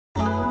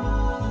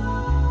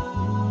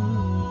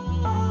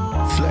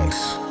Flex.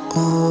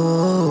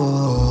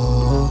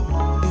 Oh,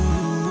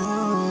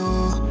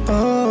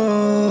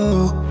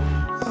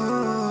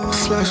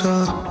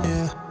 Flexo,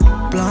 yeah.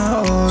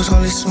 Blind O's,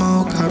 holy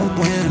smoke out the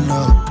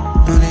window.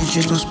 No, they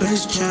just no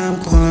Space Jam,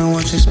 coolin'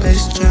 watching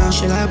Space Jam.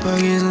 Shit like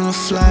buggies on the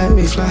flight,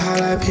 we fly high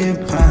like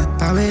Pippin.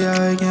 I be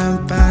out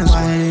again bands,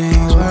 why these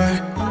niggas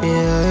work?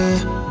 Yeah,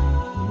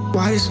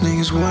 why these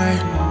niggas work?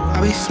 I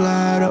be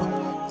fly though,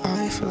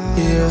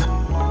 yeah.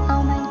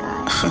 Oh my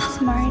god,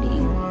 fucmarty.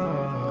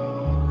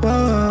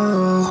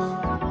 Whoa,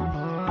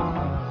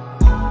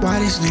 why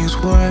these niggas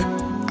work?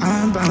 I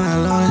been by my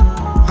lonely,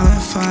 I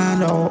been fine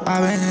though,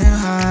 I been in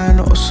high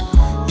notes.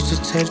 Used to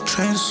take the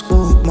train to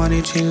school,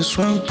 money changing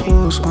swim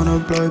pools. On a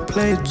blow,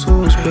 play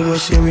tools, big boy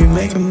shit, we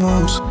making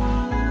moves.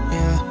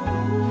 Yeah,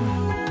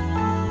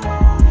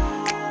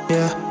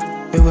 yeah,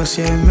 big boy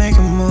shit, we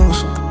making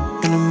moves.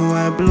 In the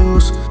moonlight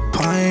blues,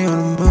 party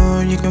on the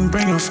moon, you can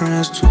bring your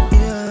friends too.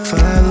 Feel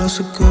like Los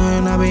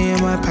Lagoon, I be in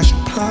my passion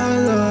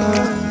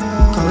plaza.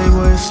 Call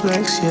boy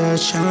Flex, yeah,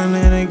 chillin'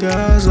 in the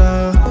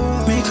Gaza.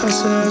 Mi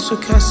casa, su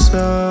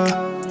casa.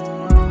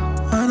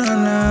 Na na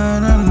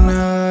na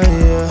na,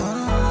 yeah.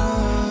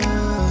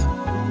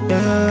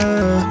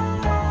 Yeah.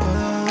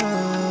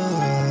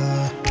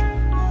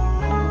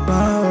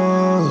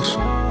 Blows,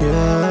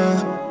 yeah.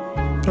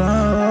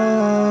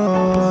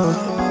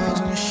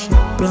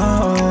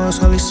 Blows,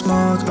 holy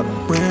smoke out the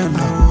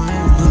window.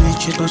 No, they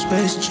cheat on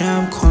Space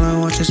Jam, coolin'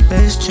 watching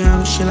Space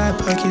Jam. Shit like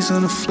Puckies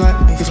on the flight,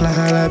 we fly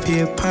high like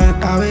Pippin.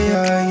 I be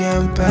out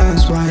getting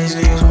bands, why these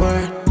niggas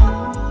work?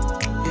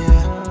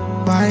 Yeah,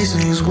 why these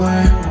niggas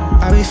work?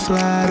 I be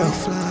fly though,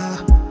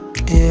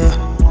 yeah.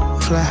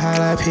 Fly high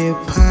like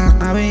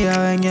Pippin, I be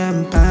out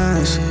getting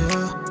bands.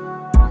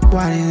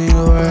 Why these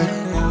niggas work?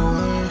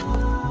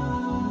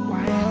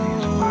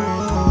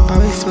 I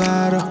be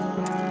fly though,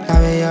 I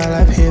be out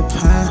like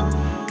Pippin.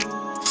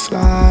 Fly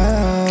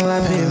out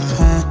like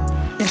Pippin.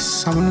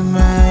 Yes, I'm the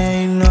man.